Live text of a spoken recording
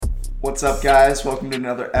What's up, guys? Welcome to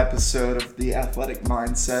another episode of The Athletic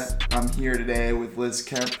Mindset. I'm here today with Liz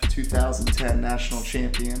Kemp, 2010 national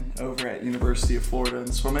champion over at University of Florida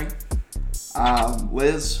in swimming.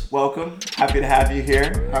 Liz, welcome. Happy to have you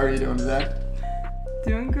here. How are you doing today?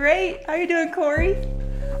 Doing great. How are you doing, Corey?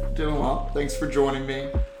 Doing well. Thanks for joining me.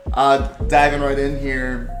 Diving right in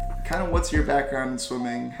here, kind of what's your background in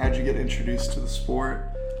swimming? How'd you get introduced to the sport?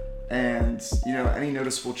 And, any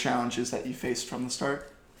noticeable challenges that you faced from the start?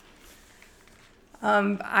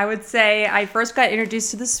 I would say I first got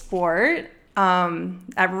introduced to the sport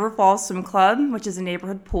at River Falls Swim Club, which is a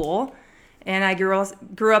neighborhood pool. And I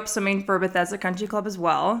grew up swimming for Bethesda Country Club as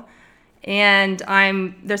well. And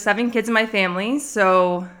there's 7 kids in my family,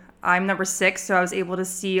 so I'm number 6, so I was able to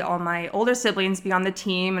see all my older siblings be on the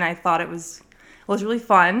team, and I thought it was really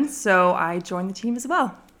fun, so I joined the team as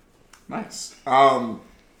well. Nice. Out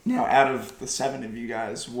of the 7 of you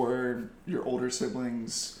guys, were your older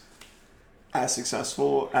siblings as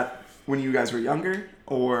successful when you guys were younger,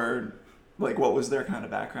 or what was their kind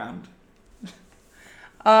of background?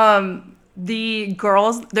 The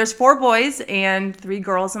girls, there's 4 boys and 3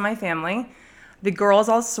 girls in my family. The girls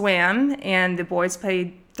all swam, and the boys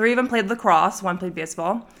 3 of them played lacrosse, 1 played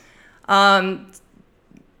baseball. 3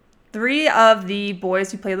 of the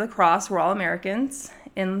boys who played lacrosse were all Americans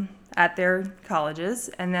at their colleges.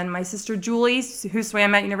 And then my sister Julie, who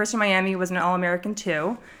swam at University of Miami, was an All-American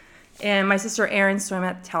too. And my sister Erin swam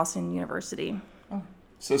at Towson University. Oh.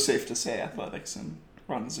 So safe to say athletics and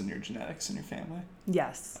runs in your genetics in your family?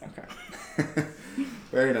 Yes. Okay.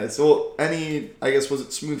 Very nice. Well, was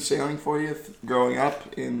it smooth sailing for you growing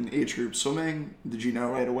up in age group swimming? Did you know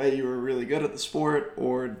right away you were really good at the sport,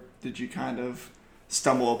 or did you kind of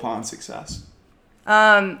stumble upon success?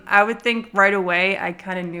 I would think right away I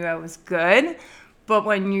kind of knew I was good, but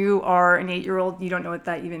when you are an 8-year-old, you don't know what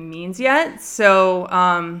that even means yet. So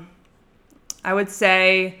I would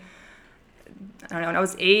say, when I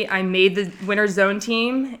was 8, I made the winter zone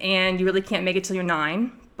team, and you really can't make it till you're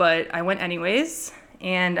 9, but I went anyways,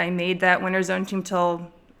 and I made that winter zone team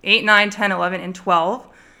till 8, 9, 10, 11, and 12.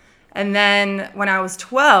 And then when I was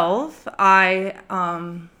 12, I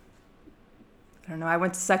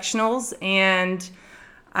went to sectionals, and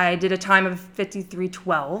I did a time of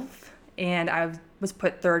 53:12, and I was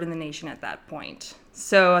put 3rd in the nation at that point.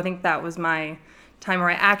 So I think that was my time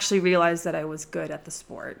where I actually realized that I was good at the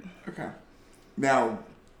sport. Okay. Now,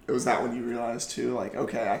 was that when you realized too,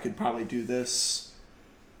 okay, I could probably do this,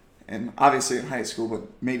 and obviously in high school, but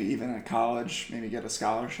maybe even at college, maybe get a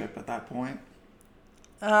scholarship at that point?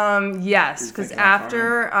 Yes, because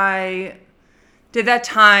after I did that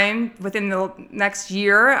time, within the next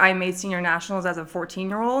year, I made senior nationals as a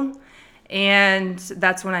 14-year-old, and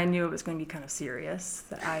that's when I knew it was going to be kind of serious,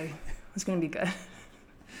 that I was going to be good.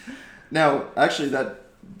 Now, actually, that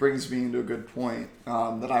brings me into a good point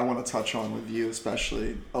that I want to touch on with you,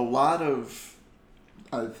 especially. A lot of,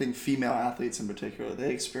 I think, female athletes in particular,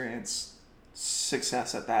 they experience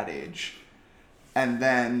success at that age and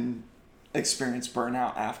then experience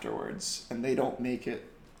burnout afterwards, and they don't make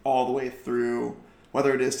it all the way through,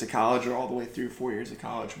 whether it is to college or all the way through 4 years of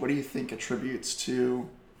college. What do you think attributes to,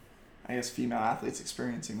 female athletes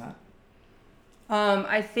experiencing that?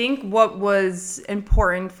 I think what was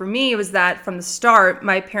important for me was that from the start,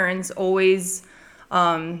 my parents always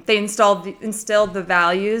they instilled the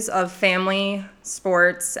values of family,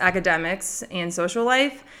 sports, academics, and social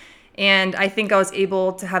life. And I think I was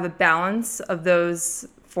able to have a balance of those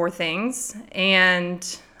 4 things. And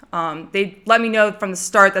they let me know from the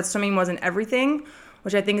start that swimming wasn't everything,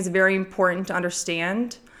 which I think is very important to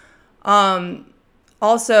understand.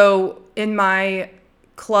 Also, in my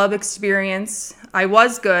club experience, I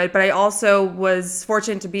was good, but I also was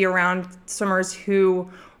fortunate to be around swimmers who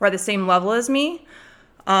were at the same level as me.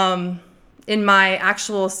 In my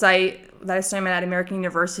actual site that I swam at American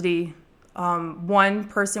University, 1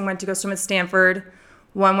 person went to go swim at Stanford,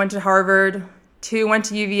 1 went to Harvard, 2 went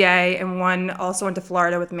to UVA, and 1 also went to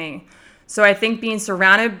Florida with me. So I think being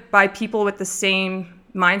surrounded by people with the same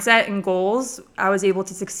mindset and goals, I was able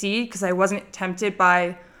to succeed because I wasn't tempted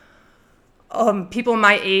by people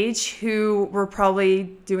my age who were probably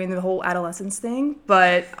doing the whole adolescence thing.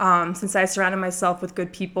 But since I surrounded myself with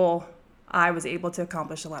good people, I was able to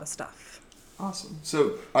accomplish a lot of stuff. Awesome.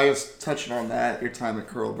 So I guess touching on that, your time at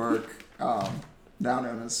Curl Burke, now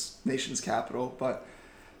known as Nation's Capital, but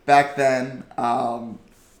back then,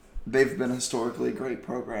 they've been a historically great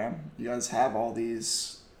program. You guys have all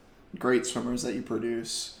these great swimmers that you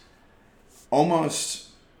produce. Almost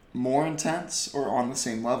more intense or on the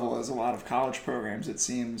same level as a lot of college programs, it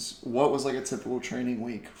seems. What was a typical training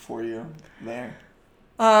week for you there?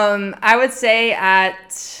 I would say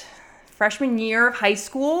at freshman year of high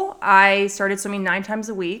school, I started swimming 9 times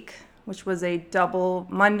a week, which was a double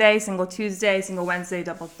Monday, single Tuesday, single Wednesday,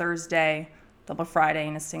 double Thursday, double Friday,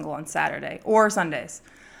 and a single on Saturday or Sundays.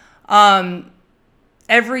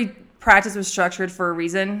 Every practice was structured for a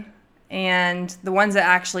reason, and the ones that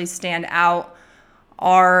actually stand out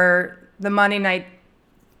are the Monday night.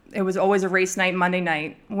 It was always a race night, Monday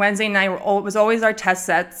night. Wednesday night was always our test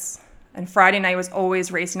sets, and Friday night was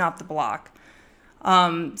always racing off the block.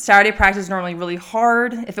 Saturday practice is normally really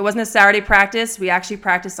hard. If it wasn't a Saturday practice, we actually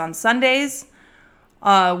practiced on Sundays,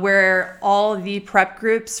 where all the prep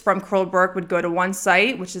groups from Coral Burke would go to one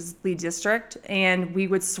site, which is Lee District, and we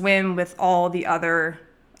would swim with all the other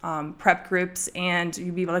prep groups, and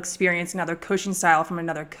you'd be able to experience another coaching style from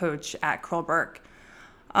another coach at Coral Burke.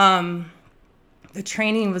 The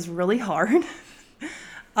training was really hard.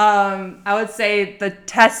 I would say the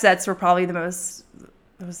test sets were probably it was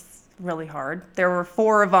really hard. There were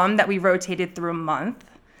 4 of them that we rotated through a month,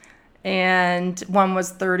 and one was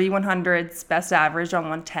 30 100s best average on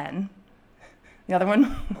 110. The other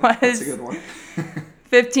one was That's a good one.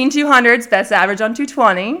 15 200s best average on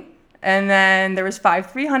 220, and then there was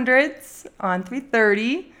 5 300s on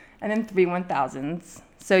 330, and then 3 1000s.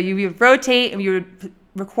 So you would rotate, and we would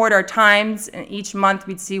record our times, and each month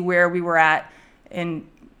we'd see where we were at in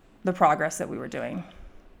the progress that we were doing.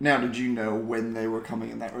 Now, did you know when they were coming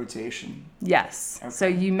in that rotation? Yes. Okay. So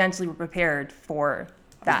you mentally were prepared for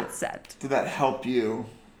that set. Did that help you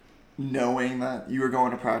knowing that you were going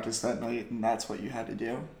to practice that night and that's what you had to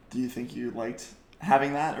do? Do you think you liked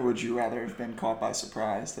having that, or would you rather have been caught by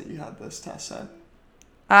surprise that you had this test set?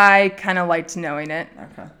 I kind of liked knowing it.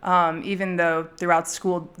 Okay. Even though throughout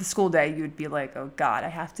the school day, you would be like, oh, God, I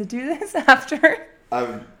have to do this after.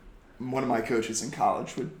 One of my coaches in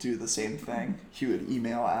college would do the same thing. He would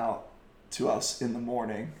email out to us in the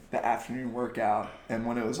morning the afternoon workout, and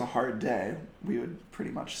when it was a hard day, we would pretty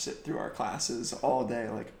much sit through our classes all day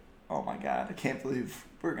like, oh my God, I can't believe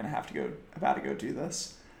we're about to go do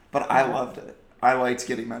this. But I loved it. I liked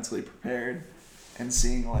getting mentally prepared and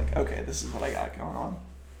seeing like, okay, this is what I got going on.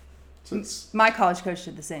 So my college coach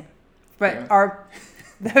did the same, but yeah.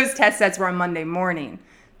 Those test sets were on Monday morning,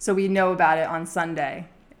 so we know about it on Sunday,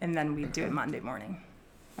 and then we do it Monday morning.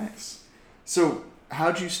 Nice. So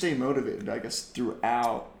how'd you stay motivated, I guess,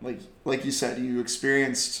 throughout, like you said, you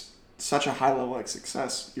experienced such a high level of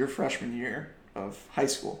success your freshman year of high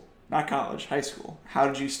school, not college, high school. How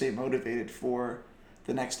did you stay motivated for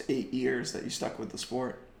the next 8 years that you stuck with the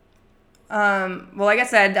sport? Well, like I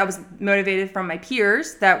said, I was motivated from my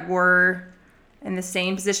peers that were in the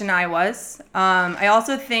same position I was. I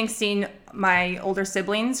also think seeing my older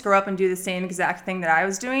siblings grow up and do the same exact thing that I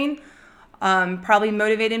was doing probably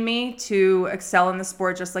motivated me to excel in the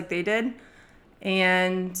sport just like they did.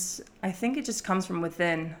 And I think it just comes from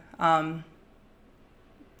within. You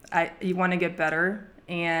want to get better,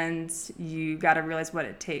 and you got to realize what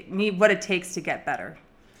it takes to get better.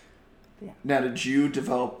 Yeah. Now, did you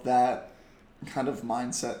develop that kind of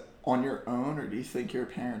mindset on your own, or do you think your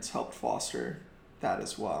parents helped foster that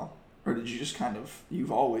as well? Or did you just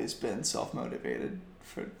you've always been self-motivated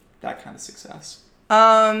for that kind of success?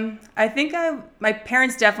 I think my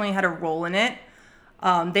parents definitely had a role in it.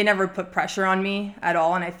 They never put pressure on me at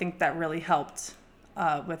all, and I think that really helped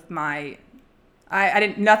with nothing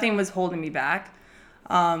was holding me back.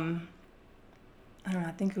 I don't know,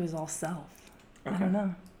 I think it was all self. Okay. I don't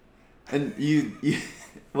know. And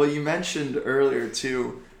you mentioned earlier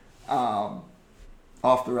too,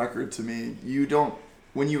 off the record to me,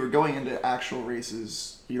 when you were going into actual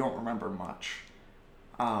races, you don't remember much.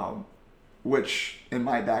 Which in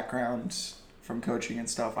my background from coaching and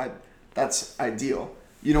stuff, that's ideal.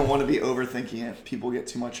 You don't want to be overthinking it. People get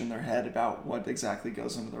too much in their head about what exactly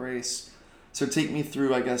goes into the race. So take me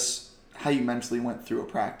through, I guess, how you mentally went through a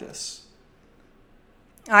practice.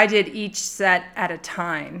 I did each set at a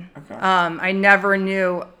time. Okay. I never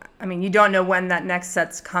knew. I mean, you don't know when that next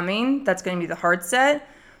set's coming. That's going to be the hard set.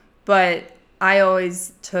 But I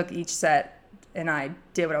always took each set and I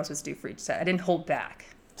did what I was supposed to do for each set. I didn't hold back.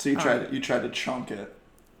 So you tried to chunk it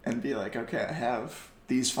and be like, okay, I have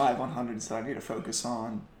these 5 100s that I need to focus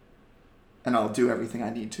on, and I'll do everything I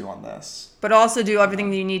need to on this. But also do everything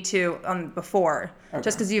that you need to before. Okay.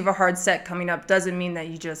 Just because you have a hard set coming up doesn't mean that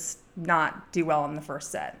you just not do well in the first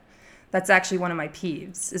set. That's actually one of my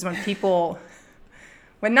peeves, is when people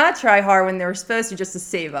would not try hard when they were supposed to, just to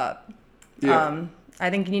save up. Yeah. I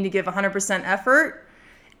think you need to give 100% effort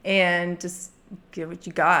and just give what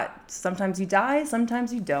you got. Sometimes you die,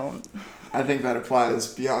 sometimes you don't. I think that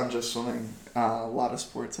applies beyond just swimming. A lot of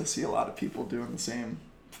sports, I see a lot of people doing the same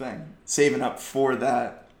thing, saving up for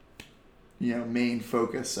that main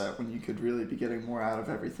focus at when you could really be getting more out of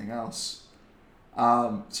everything else.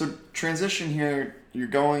 So transition here, you're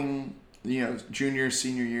going, junior,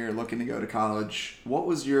 senior year, looking to go to college. What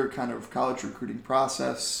was your kind of college recruiting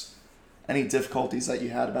process? Any difficulties that you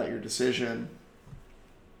had about your decision?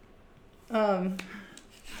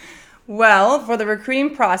 Well, for the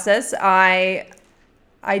recruiting process, I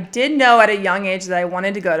did know at a young age that I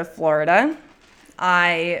wanted to go to Florida.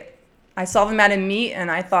 I saw them at a meet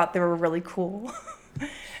and I thought they were really cool.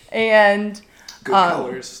 And good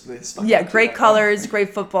colors. Great colors,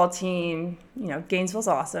 great football team. Gainesville's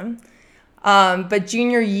awesome. But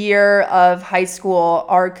junior year of high school,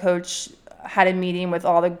 our coach had a meeting with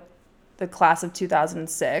all the class of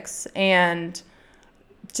 2006 and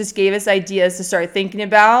just gave us ideas to start thinking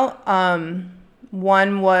about.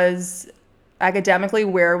 One was academically,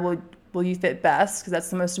 where will you fit best? Because that's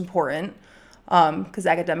the most important. Because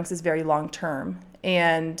academics is very long term.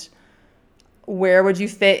 And where would you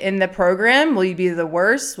fit in the program? Will you be the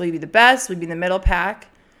worst? Will you be the best? Will you be in the middle pack?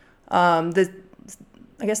 I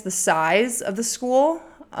guess the size of the school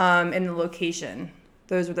and the location.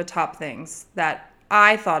 Those were the top things that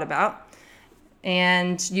I thought about.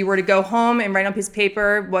 And you were to go home and write on a piece of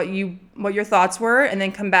paper what your thoughts were, and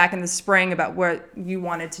then come back in the spring about what you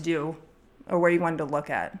wanted to do or where you wanted to look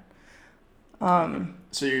at.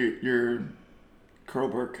 So your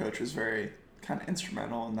Curlberg coach was very kind of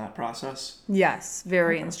instrumental in that process? Yes,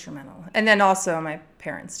 very instrumental. And then also my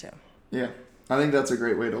parents too. Yeah, I think that's a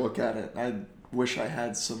great way to look at it. I wish I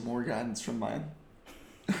had some more guidance from my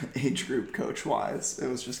age group coach-wise. It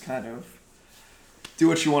was just kind of do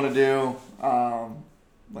what you want to do,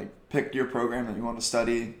 pick your program that you want to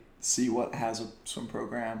study, see what has a swim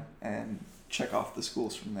program, and check off the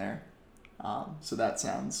schools from there. So that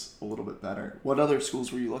sounds a little bit better. What other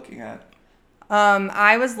schools were you looking at?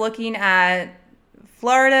 I was looking at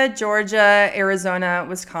Florida, Georgia, Arizona,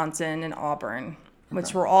 Wisconsin, and Auburn,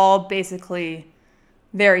 which were all basically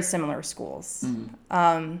very similar schools.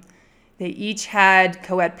 Mm-hmm. They each had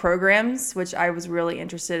co-ed programs, which I was really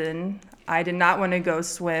interested in. I did not want to go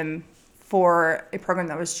swim for a program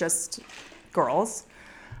that was just girls.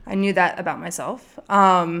 I knew that about myself.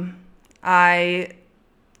 I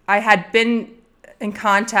had been in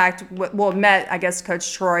contact met, I guess,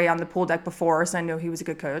 Coach Troy on the pool deck before, so I know he was a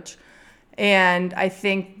good coach. And I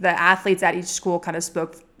think the athletes at each school kind of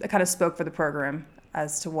spoke for the program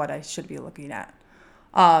as to what I should be looking at.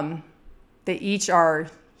 They each are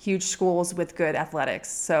huge schools with good athletics,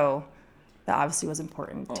 so that obviously was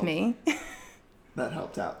important to me. That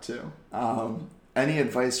helped out too. Any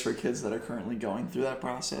advice for kids that are currently going through that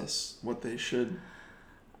process, what they should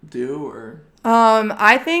do? Or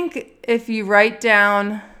I think if you write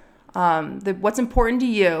down what's important to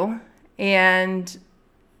you, and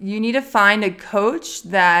you need to find a coach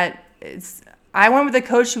that is. I went with a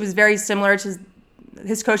coach who was very similar to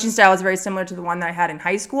his coaching style was very similar to the one that I had in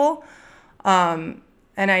high school, and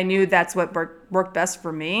I knew that's what worked best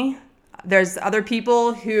for me. There's other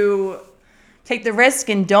people who take the risk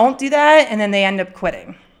and don't do that, and then they end up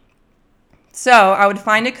quitting. So I would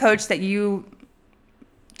find a coach that you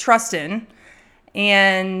trust in,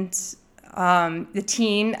 and the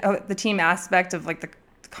team aspect of the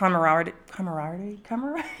camaraderie.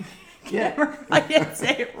 Yeah. I can't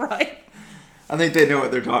say it right. I think they know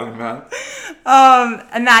what they're talking about.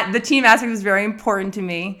 And that the team aspect was very important to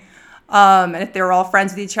me. And if they were all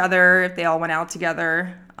friends with each other, if they all went out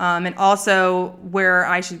together, and also where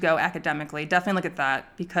I should go academically. Definitely look at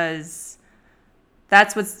that, because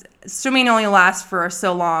that's what's swimming only lasts for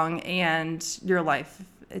so long, and your life,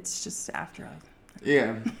 it's just after.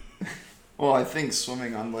 Yeah. Well, I think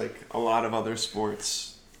swimming, unlike a lot of other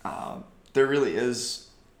sports, there really is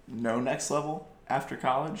no next level after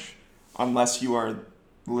college, unless you are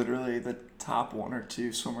literally the top one or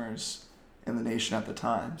two swimmers in the nation at the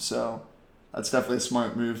time. So that's definitely a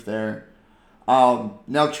smart move there. Now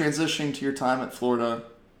transitioning to your time at Florida,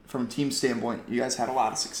 from a team standpoint, you guys had a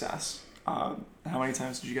lot of success. How many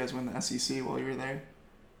times did you guys win the SEC while you were there?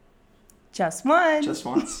 Just once. Just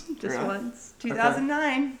once? Just once.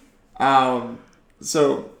 2009. Okay.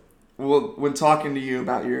 So when talking to you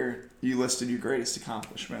about you listed your greatest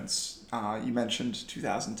accomplishments, you mentioned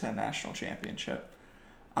 2010 national championship,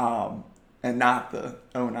 and not the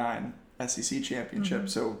 2009 SEC championship. Mm-hmm.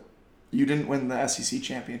 So you didn't win the SEC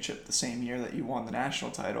championship the same year that you won the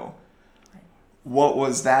national title. Right. What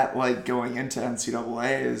was that like going into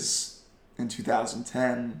NCAAs in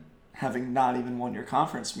 2010, having not even won your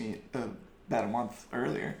conference meet about a month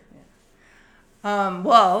earlier?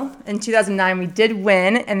 Well, in 2009 we did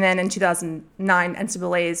win, and then in 2009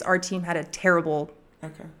 NCAAs, our team had a terrible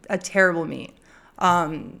meet.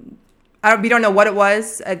 we don't know what it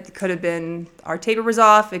was. It could have been our taper was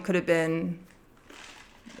off. It could have been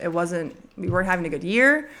we weren't having a good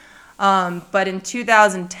year. But in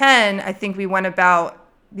 2010, I think we went about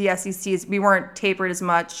the SECs. We weren't tapered as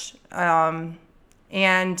much. And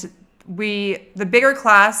the bigger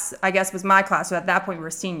class, I guess, was my class. So at that point, we were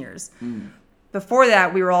seniors. Before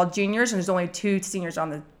that, we were all juniors, and there's only 2 seniors on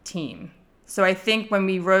the team. So I think when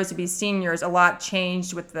we rose to be seniors, a lot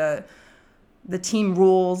changed with the team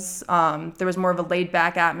rules. There was more of a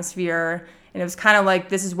laid-back atmosphere, and it was kind of like,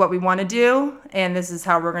 this is what we want to do, and this is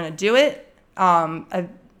how we're going to do it.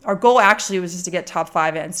 Our goal actually was just to get top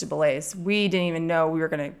 5 at NCAAs. We didn't even know we were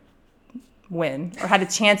going to win or had a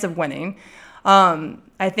chance of winning.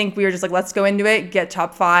 I think we were just like, let's go into it, get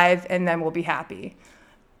top 5, and then we'll be happy.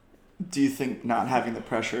 Do you think not having the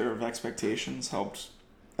pressure of expectations helped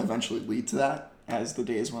eventually lead to that as the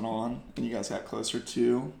days went on and you guys got closer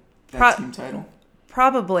to that team title?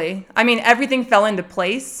 Probably. I mean, everything fell into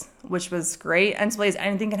place, which was great. NCAAs,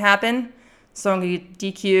 anything can happen. Someone can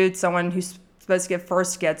get DQ'd, someone who's supposed to get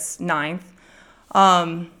first gets 9th.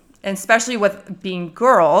 And especially with being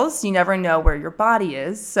girls, you never know where your body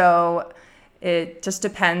is. So it just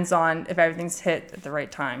depends on if everything's hit at the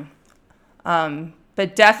right time.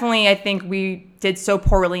 But definitely, I think we did so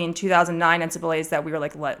poorly in 2009 NCAAs that we were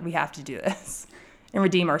like, we have to do this and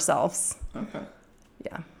redeem ourselves. Okay.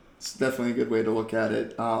 Yeah. It's definitely a good way to look at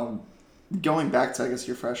it. Going back to, I guess,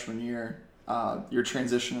 your freshman year, your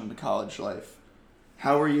transition into college life,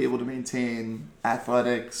 how were you able to maintain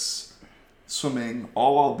athletics, swimming,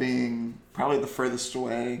 all while being probably the furthest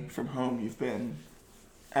away from home you've been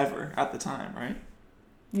ever at the time, right?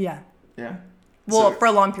 Yeah. Yeah? Well, for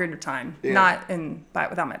a long period of time, yeah. not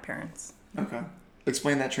without my parents. Okay.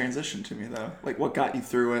 Explain that transition to me, though. Like, what got you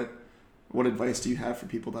through it? What advice do you have for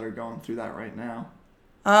people that are going through that right now?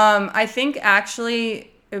 I think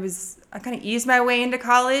actually I kind of eased my way into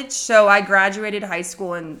college. So I graduated high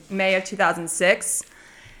school in May of 2006.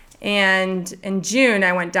 And in June,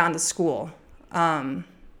 I went down to school. I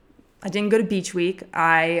didn't go to Beach Week.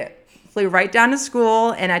 I flew right down to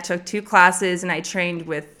school, and I took 2 classes, and I trained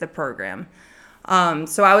with the program.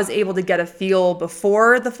 So I was able to get a feel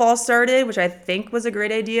before the fall started, which I think was a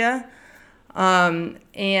great idea.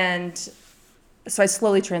 And so I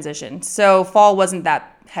slowly transitioned. So fall wasn't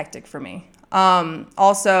that hectic for me.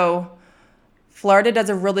 Also, Florida does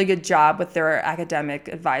a really good job with their academic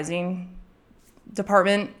advising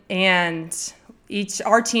department, and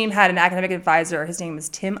our team had an academic advisor. His name was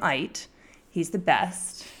Tim Ite. He's the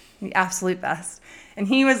best, the absolute best. And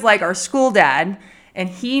he was like our school dad, and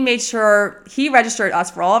he made sure he registered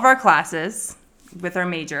us for all of our classes with our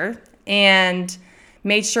major and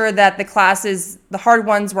made sure that the classes, the hard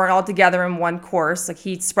ones, weren't all together in one course. Like,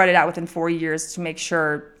 he spread it out within 4 years to make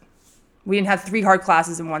sure we didn't have 3 hard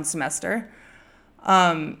classes in one semester.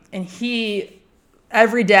 And he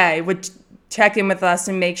every day would check in with us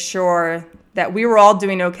and make sure that we were all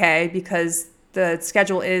doing okay, because the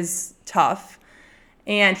schedule is tough.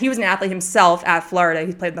 And he was an athlete himself at Florida.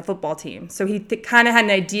 He played on the football team. So he kind of had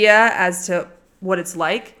an idea as to what it's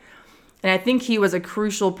like. And I think he was a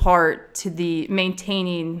crucial part to the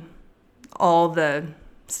maintaining all the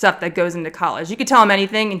stuff that goes into college. You could tell him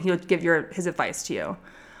anything, and he would give his advice to you.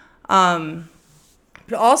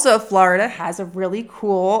 But also, Florida has a really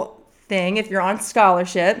cool thing. If you're on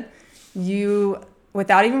scholarship,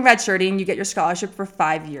 without even redshirting, you get your scholarship for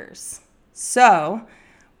 5 years. So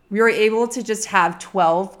we were able to just have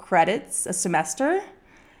 12 credits a semester.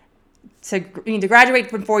 To graduate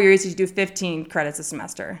from 4 years, you do 15 credits a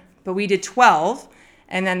semester. But we did 12,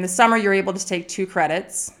 and then the summer you're able to take 2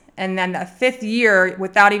 credits. And then the 5th year,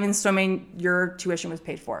 without even swimming, your tuition was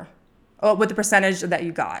paid for with the percentage that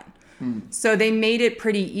you got. So they made it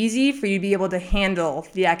pretty easy for you to be able to handle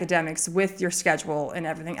the academics with your schedule and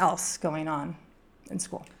everything else going on in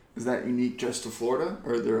school. Is that unique just to Florida,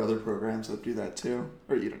 or are there other programs that do that too?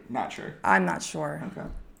 Or you're not sure? I'm not sure. Okay.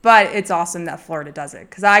 But it's awesome that Florida does it,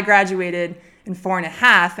 because I graduated in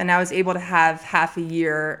 4.5, and I was able to have half a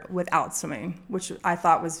year without swimming, which I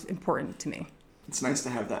thought was important to me. It's nice to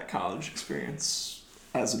have that college experience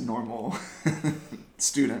as a normal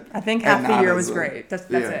student. I think half a year was great. That's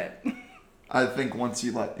it. I think once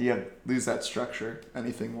you lose that structure,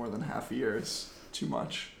 anything more than half a year is too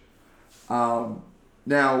much.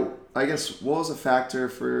 Now, I guess, what was a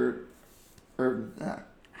factor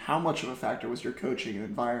how much of a factor was your coaching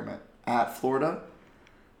environment at Florida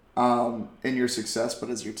in your success, but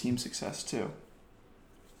as your team success too?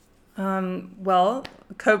 Well,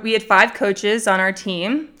 we had 5 coaches on our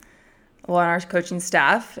team, on our coaching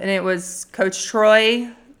staff, and it was Coach Troy,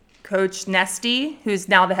 Coach Nesty, who's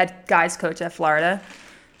now the head guys coach at Florida,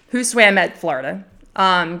 who swam at Florida.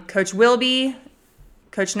 Coach Wilby,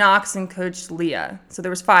 Coach Knox, and Coach Leah. So there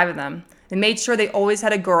was 5 of them. They made sure they always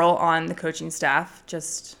had a girl on the coaching staff,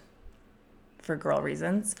 just for girl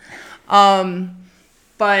reasons.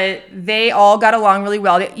 But they all got along really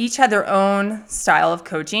well. They each had their own style of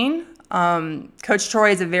coaching. Coach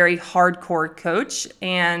Troy is a very hardcore coach.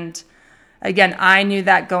 And again, I knew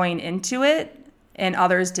that going into it, and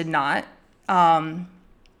others did not. And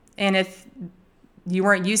if you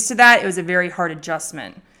weren't used to that, it was a very hard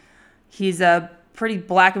adjustment. He's a pretty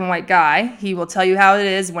black and white guy. He will tell you how it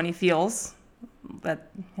is when he feels.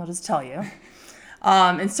 But he'll just tell you.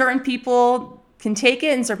 And certain people can take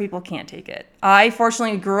it and certain people can't take it. I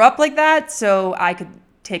fortunately grew up like that, so I could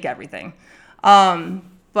take everything.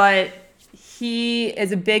 But he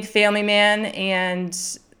is a big family man, and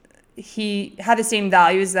he had the same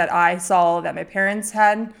values that I saw that my parents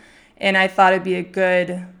had. And I thought it'd be a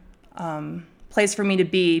good place for me to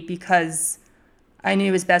be because I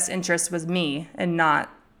knew his best interest was me and not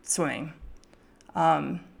swimming.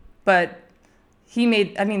 But the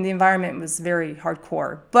environment was very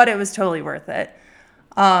hardcore, but it was totally worth it.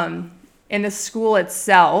 In the school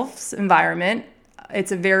itself's environment,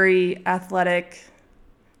 it's a very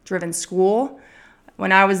athletic-driven school.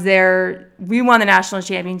 When I was there, we won the national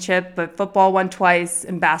championship, but football won twice,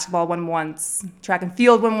 and basketball won once. Track and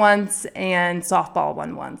field won once, and softball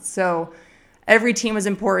won once. So every team was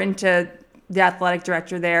important to the athletic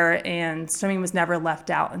director there, and swimming was never left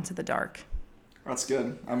out into the dark. That's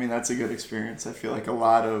good. I mean, that's a good experience. I feel like a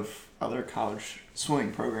lot of other college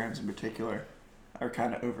swimming programs in particular are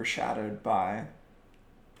kind of overshadowed by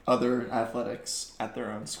other athletics at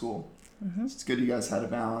their own school. Mm-hmm. It's good you guys had a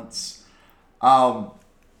balance. Now,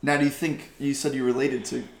 do you think, you said you related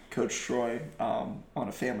to Coach Troy on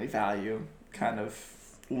a family value kind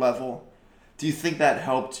of level. Do you think that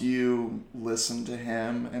helped you listen to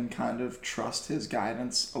him and kind of trust his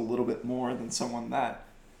guidance a little bit more than someone that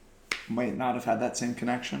might not have had that same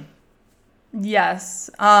connection?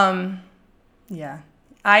 Yes. Yeah.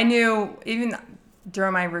 I knew, even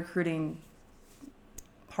during my recruiting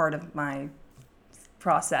part of my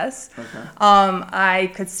process, okay,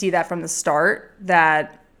 I could see that from the start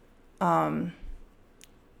that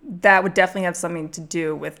that would definitely have something to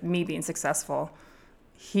do with me being successful.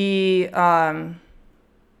 He, I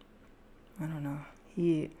don't know.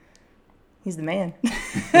 He's the man.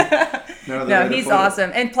 No, he's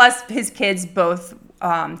awesome. And plus his kids both, 2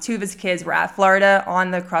 of his kids were at Florida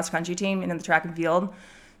on the cross country team and in the track and field.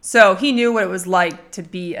 So he knew what it was like to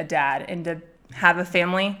be a dad and to have a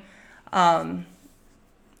family. And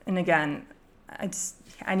again,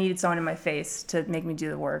 I needed someone in my face to make me do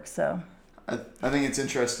the work. So I think it's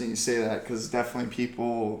interesting you say that, because definitely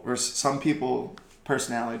some people,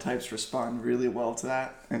 personality types respond really well to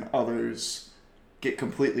that, and others get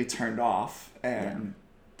completely turned off and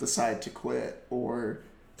decide to quit or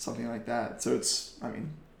something like that. So it's,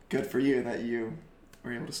 good for you that you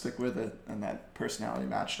were able to stick with it and that personality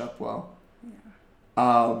matched up well.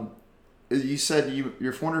 Yeah. You said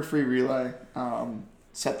your 400 free relay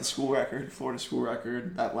set the school record, Florida school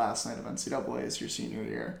record, that last night of NCAA's your senior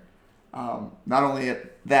year. Not only with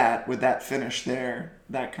that finish there,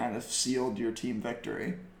 that kind of sealed your team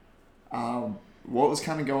victory. What was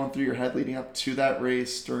kind of going through your head leading up to that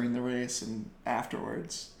race, during the race, and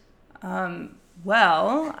afterwards?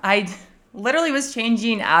 Well, I literally was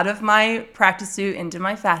changing out of my practice suit into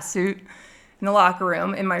my fast suit in the locker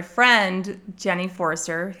room, and my friend, Jenny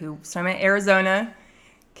Forrester, who swam at Arizona,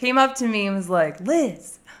 came up to me and was like,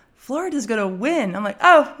 "Liz, Florida's going to win." I'm like,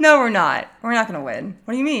 "Oh, no, we're not. We're not going to win."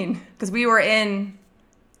 "What do you mean?" Because we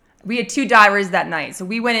had 2 divers that night. So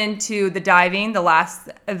we went into the diving, the last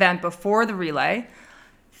event before the relay,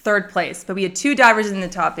 3rd place. But we had 2 divers in the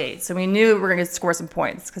top 8. So we knew we were going to score some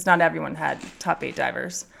points because not everyone had top 8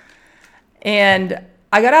 divers. And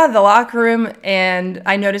I got out of the locker room and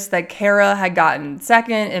I noticed that Kara had gotten 2nd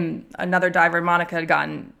and another diver, Monica, had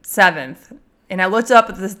gotten 7th. And I looked up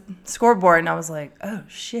at the scoreboard and I was like, "Oh,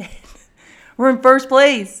 shit. We're in 1st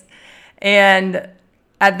place." And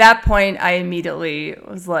at that point, I immediately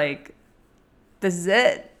was like, "This is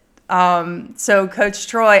it." So Coach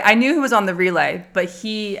Troy, I knew who was on the relay, but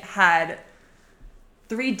he had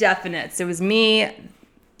 3 definites. It was me,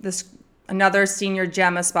 another senior,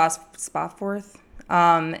 Gemma Spoffworth,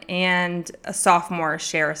 and a sophomore,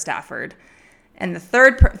 Shara Stafford. And the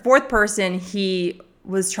 4th person, he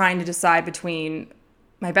was trying to decide between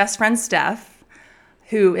my best friend, Steph,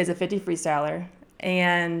 who is a 50 freestyler,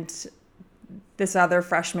 and this other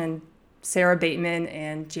freshman, Sarah Bateman,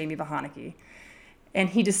 and Jamie Vahaneke. And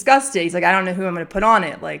he discussed it. He's like, "I don't know who I'm going to put on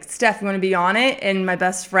it." Like, "Steph, you want to be on it?" And my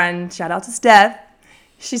best friend, shout out to Steph,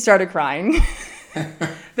 she started crying.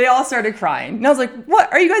 They all started crying. And I was like,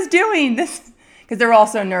 what are you guys doing? This, because they were all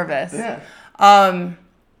so nervous. Yeah.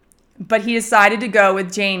 But he decided to go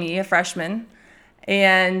with Jamie, a freshman.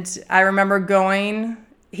 And I remember going,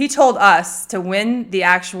 he told us to win the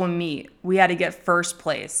actual meet, we had to get first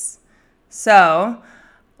place. So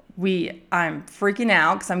I'm freaking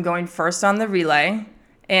out because I'm going first on the relay.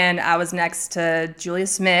 And I was next to Julia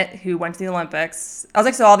Smith, who went to the Olympics. I was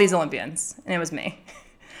next to all these Olympians, and it was me.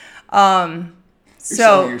 You're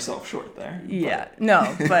selling yourself short there. Yeah,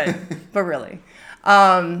 no, but really.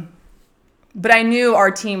 But I knew our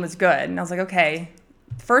team was good, and I was like, okay,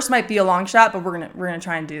 first might be a long shot, but we're gonna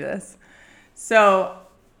try and do this. So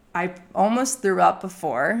I almost threw up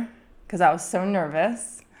before because I was so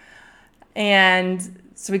nervous. And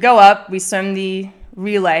so we go up, we swim the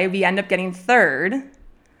relay, we end up getting third.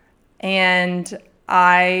 And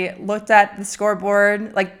I looked at the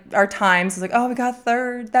scoreboard, like our times, I was like, oh, we got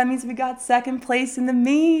third. That means we got second place in the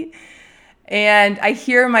meet. And I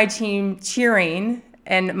hear my team cheering,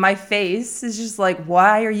 and my face is just like,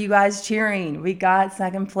 why are you guys cheering? We got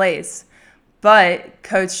second place. But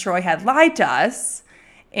Coach Troy had lied to us,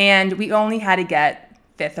 and we only had to get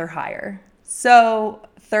fifth or higher. So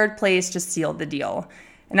third place just sealed the deal.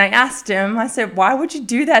 And I asked him, I said, why would you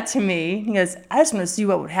do that to me? He goes, I just want to see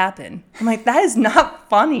what would happen. I'm like, that is not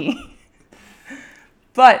funny.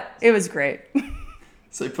 But it was great.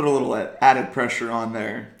 So you put a little added pressure on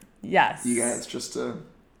there. Yes. You guys, just to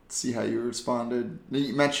see how you responded.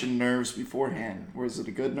 You mentioned nerves beforehand. Was it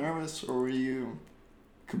a good nervous, or were you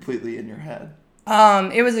completely in your head?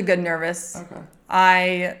 It was a good nervous. Okay.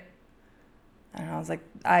 I don't know, I was like,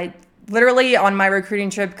 I literally on my recruiting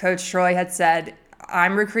trip, Coach Troy had said,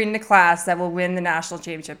 I'm recruiting a class that will win the national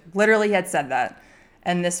championship. Literally he had said that.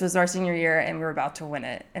 And this was our senior year, and we were about to win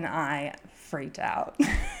it. And I freaked out.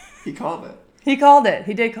 He called it. He called it.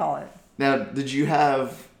 He did call it. Now, did you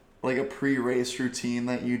have like a pre-race routine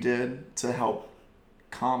that you did to help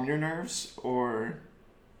calm your nerves, or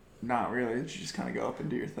not really? Did you just kind of go up and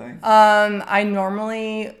do your thing? I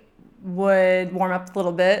normally would warm up a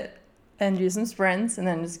little bit and do some sprints, and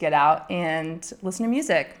then just get out and listen to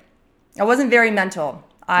music. I wasn't very mental.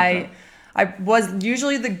 Okay. I was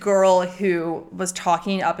usually the girl who was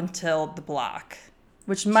talking up until the block,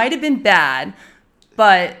 which might have been bad,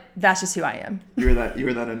 but that's just who I am. You were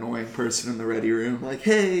that annoying person in the ready room, like,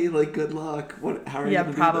 hey, like, good luck. How are you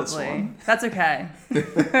gonna do this one? That's okay.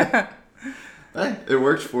 Hey, it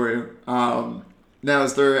worked for you. Now,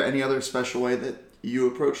 is there any other special way that you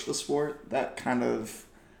approach the sport that kind of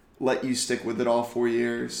let you stick with it all 4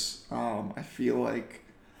 years? I feel like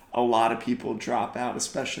a lot of people drop out,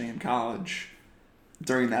 especially in college,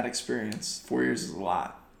 during that experience. 4 years is a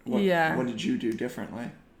lot. What did you do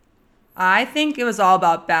differently? I think it was all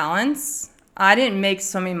about balance. I didn't make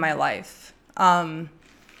swimming my life. I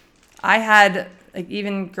had, like,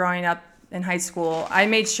 even growing up in high school, I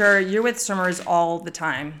made sure you're with swimmers all the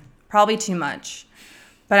time, probably too much.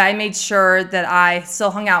 But I made sure that I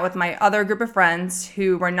still hung out with my other group of friends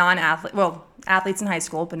who were non-athletes, well, athletes in high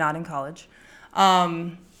school, but not in college.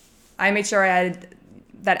 I made sure I had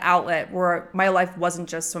that outlet where my life wasn't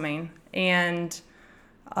just swimming. And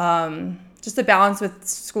just a balance with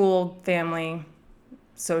school, family,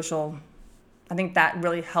 social. I think that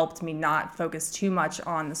really helped me not focus too much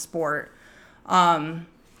on the sport. And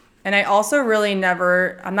I also really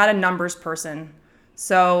I'm not a numbers person.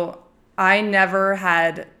 So I never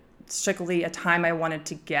had strictly a time I wanted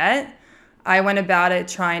to get. I went about it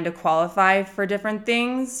trying to qualify for different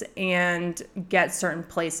things and get certain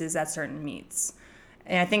places at certain meets.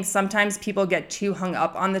 And I think sometimes people get too hung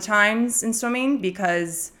up on the times in swimming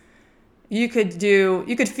because you could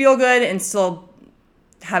feel good and still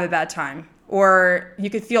have a bad time, or you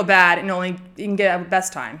could feel bad and you can get a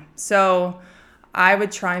best time. So I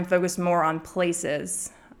would try and focus more on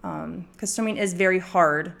places because swimming is very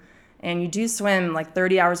hard. And you do swim like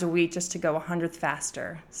 30 hours a week just to go 100th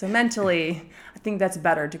faster. So mentally, I think that's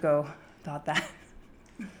better to go about that.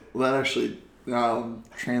 Well, that actually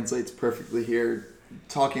translates perfectly here.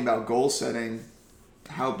 Talking about goal setting,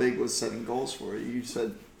 how big was setting goals for you?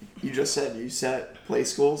 You just said you set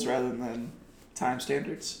place goals rather than time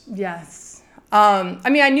standards? Yes. I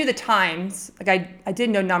mean, I knew the times. Like I did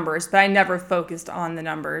know numbers, but I never focused on the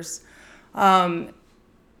numbers.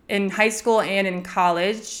 In high school and in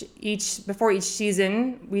college, before each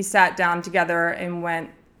season, we sat down together and went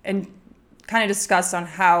and kind of discussed on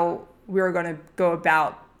how we were going to go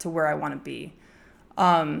about to where I want to be.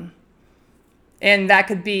 And that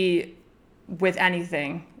could be with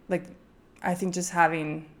anything. Like, I think just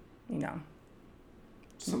having,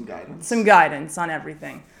 some guidance. Some guidance on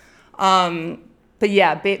everything. But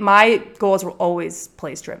yeah, my goals were always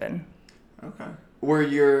place driven. Okay.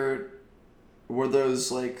 Were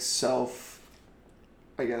those like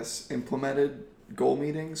I guess, implemented goal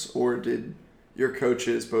meetings, or did your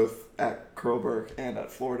coaches both at Curlburg and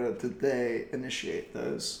at Florida, did they initiate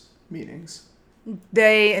those meetings?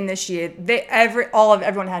 They initiated.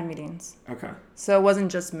 Everyone had meetings. Okay. So it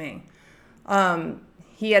wasn't just me.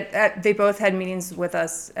 They both had meetings with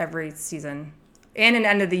us every season, and an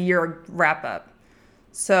end of the year wrap up.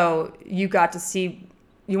 So you got to see,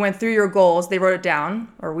 you went through your goals. They wrote it down,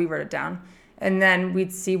 or we wrote it down, and then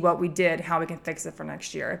we'd see what we did, how we can fix it for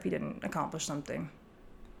next year if you didn't accomplish something.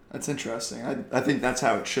 That's interesting. I think that's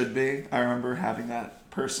how it should be. I remember having that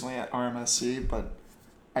personally at RMSC, but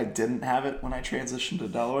I didn't have it when I transitioned to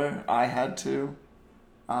Delaware. I had to.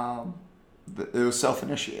 It was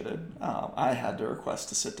self-initiated. I had to request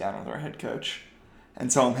to sit down with our head coach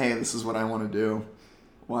and tell him, hey, this is what I want to do,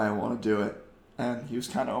 why I want to do it. And he was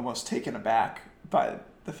kind of almost taken aback by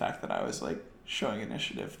the fact that I was like showing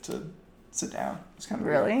initiative to sit down. It's kind of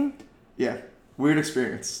really weird. Yeah, weird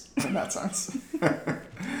experience in that sense.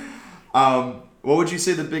 What would you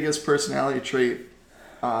say the biggest personality trait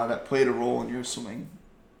that played a role in your swimming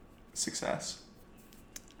success?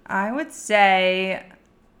 I would say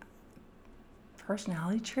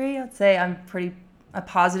personality trait. I'd say I'm a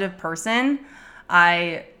positive person.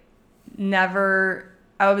 I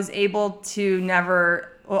was able to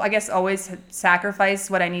never, well, I guess always sacrifice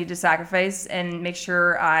what I needed to sacrifice and make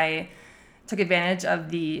sure I took advantage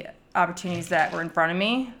of the opportunities that were in front of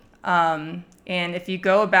me. And if you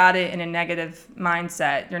go about it in a negative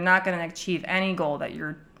mindset, you're not going to achieve any goal that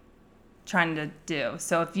you're trying to do.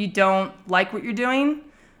 So if you don't like what you're doing,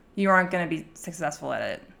 you aren't going to be successful at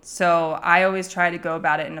it. So I always try to go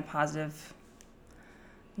about it in a positive,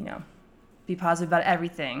 be positive about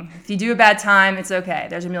everything. If you do a bad time, it's okay.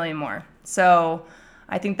 There's a million more. So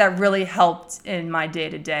I think that really helped in my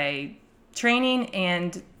day-to-day training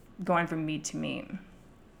and going from meet to meet.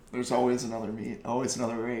 There's always another meet, always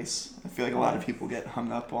another race. I feel like a lot of people get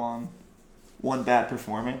hung up on one bad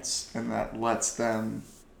performance, and that lets them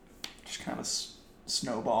just kind of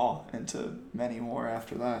snowball into many more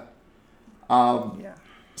after that.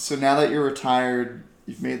 So now that you're retired,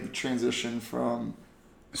 you've made the transition from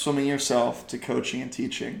swimming yourself to coaching and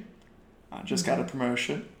teaching. Just got a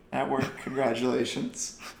promotion at work.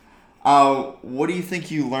 Congratulations. What do you think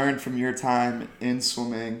you learned from your time in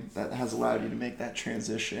swimming that has allowed you to make that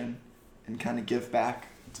transition and kind of give back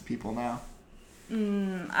to people now?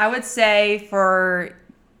 I would say for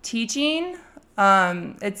teaching,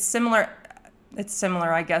 it's similar,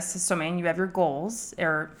 I guess, to swimming. You have your goals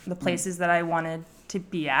or the places that I wanted to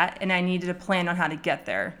be at, and I needed to plan on how to get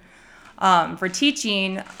there. For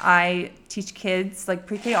teaching, I teach kids like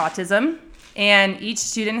pre-K autism, and each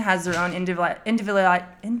student has their own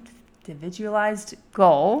individualized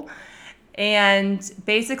goal. And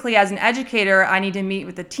basically, as an educator, I need to meet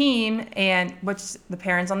with the team and the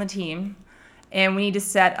parents on the team, and we need to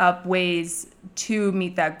set up ways to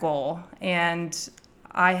meet that goal. And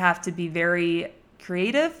I have to be very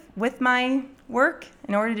creative with my work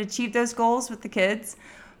in order to achieve those goals with the kids.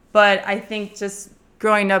 But I think just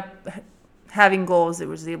growing up having goals, it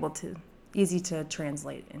was easy to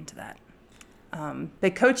translate into that.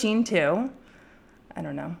 But coaching too, I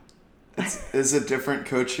don't know. Is it different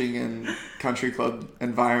coaching in country club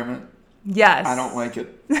environment? Yes. I don't like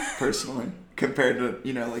it personally compared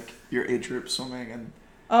to, like your age group swimming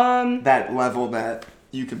and that level that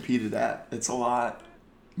you competed at. It's a lot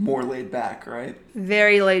more laid back, right?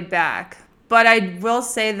 Very laid back. But I will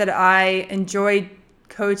say that I enjoyed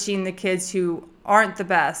coaching the kids who aren't the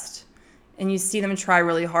best, and you see them try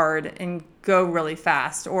really hard and go really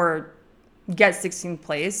fast or get 16th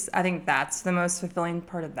place. I think that's the most fulfilling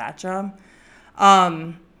part of that job.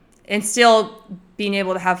 And still being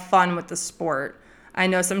able to have fun with the sport. I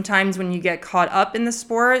know sometimes when you get caught up in the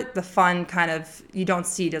sport, the fun you don't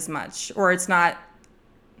see it as much, or it's not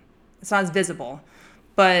as visible.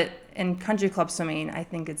 But in country club swimming, I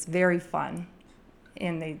think it's very fun.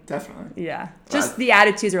 And they definitely, yeah, just the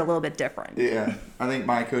attitudes are a little bit different. Yeah, I think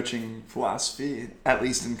my coaching philosophy, at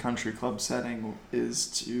least in country club setting, is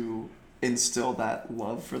to instill that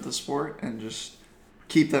love for the sport and just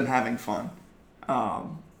keep them having fun.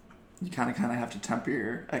 You kind of have to temper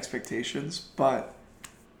your expectations, but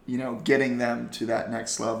getting them to that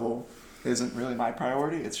next level isn't really my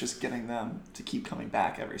priority. It's just getting them to keep coming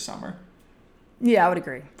back every summer. Yeah, I would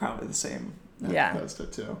agree. Probably the same. Yeah. Opposed to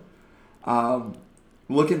too.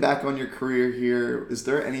 Looking back on your career here, is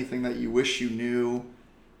there anything that you wish you knew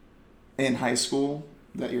in high school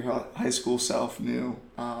that your high school self knew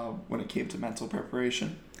when it came to mental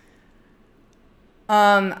preparation?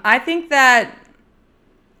 I think that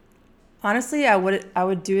honestly, I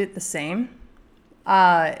would do it the same.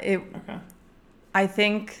 Okay. I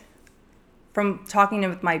think from talking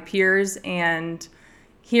with my peers and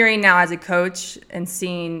hearing now as a coach and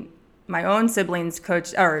seeing my own siblings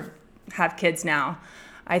coach or have kids now,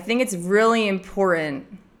 I think it's really important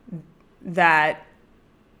that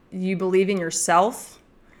you believe in yourself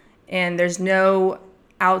and there's no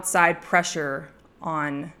outside pressure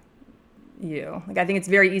on you. Like, I think it's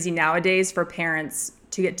very easy nowadays for parents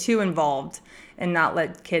to get too involved and not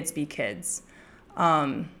let kids be kids.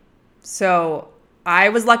 So I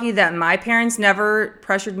was lucky that my parents never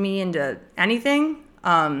pressured me into anything.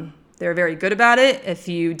 They were very good about it. If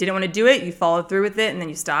you didn't want to do it, you followed through with it and then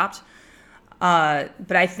you stopped.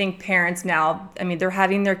 But I think parents now, I mean, they're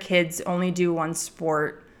having their kids only do one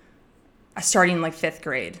sport starting like 5th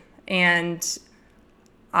grade. And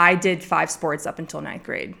I did 5 sports up until 9th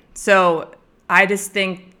grade. So I just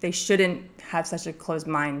think they shouldn't have such a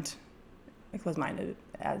closed-minded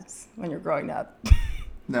as when you're growing up.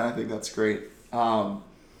 No, I think that's great.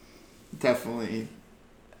 Definitely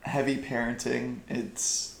heavy parenting.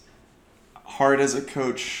 It's hard as a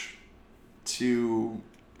coach to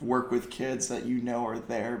work with kids that you know are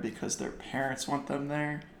there because their parents want them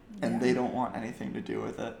there and they don't want anything to do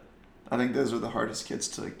with it. I think those are the hardest kids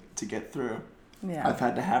to get through. Yeah. I've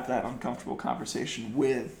had to have that uncomfortable conversation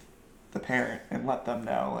with the parent and let them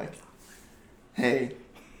know, like, hey,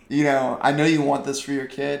 I know you want this for your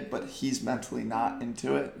kid, but he's mentally not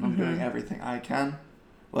into it. I'm doing everything I can.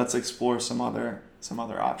 Let's explore some other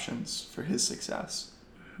options for his success,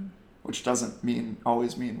 which doesn't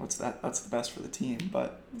always mean that's the best for the team,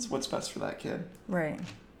 but it's what's best for that kid. Right.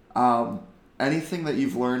 Anything that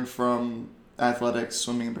you've learned from athletics,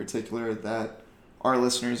 swimming in particular, that our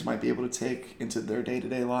listeners might be able to take into their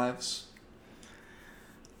day-to-day lives?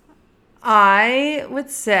 I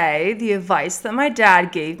would say the advice that my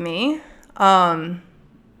dad gave me,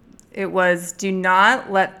 it was, do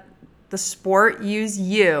not let the sport use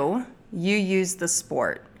you use the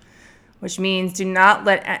sport, which means do not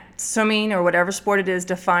let swimming or whatever sport it is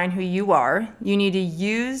define who you are. You need to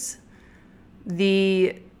use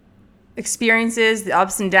the experiences, the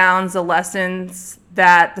ups and downs, the lessons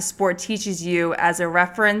that the sport teaches you as a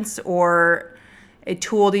reference or a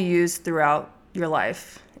tool to use throughout your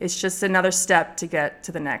life. It's just another step to get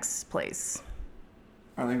to the next place.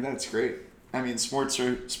 I think that's great. I mean, sports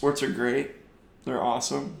are great. They're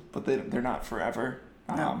awesome, but they're not forever.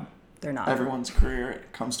 No, they're not. Everyone's career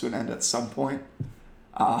comes to an end at some point.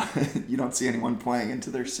 You don't see anyone playing into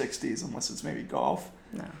their 60s unless it's maybe golf.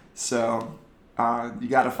 No. So you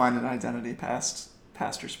got to find an identity past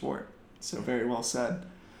your sport. So very well said.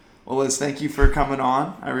 Well, Liz, thank you for coming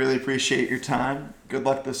on. I really appreciate your time. Good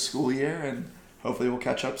luck this school year, and hopefully we'll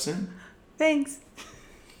catch up soon. Thanks.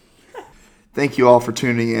 Thank you all for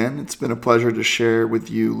tuning in. It's been a pleasure to share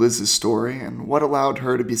with you Liz's story and what allowed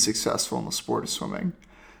her to be successful in the sport of swimming.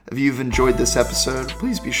 If you've enjoyed this episode,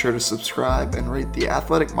 please be sure to subscribe and rate The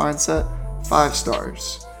Athletic Mindset 5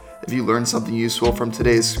 stars. If you learned something useful from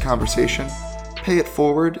today's conversation, pay it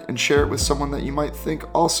forward and share it with someone that you might think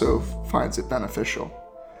also finds it beneficial.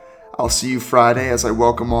 I'll see you Friday as I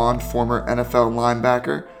welcome on former NFL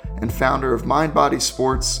linebacker and founder of Mind Body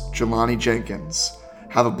Sports, Jelani Jenkins.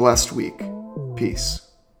 Have a blessed week. Peace.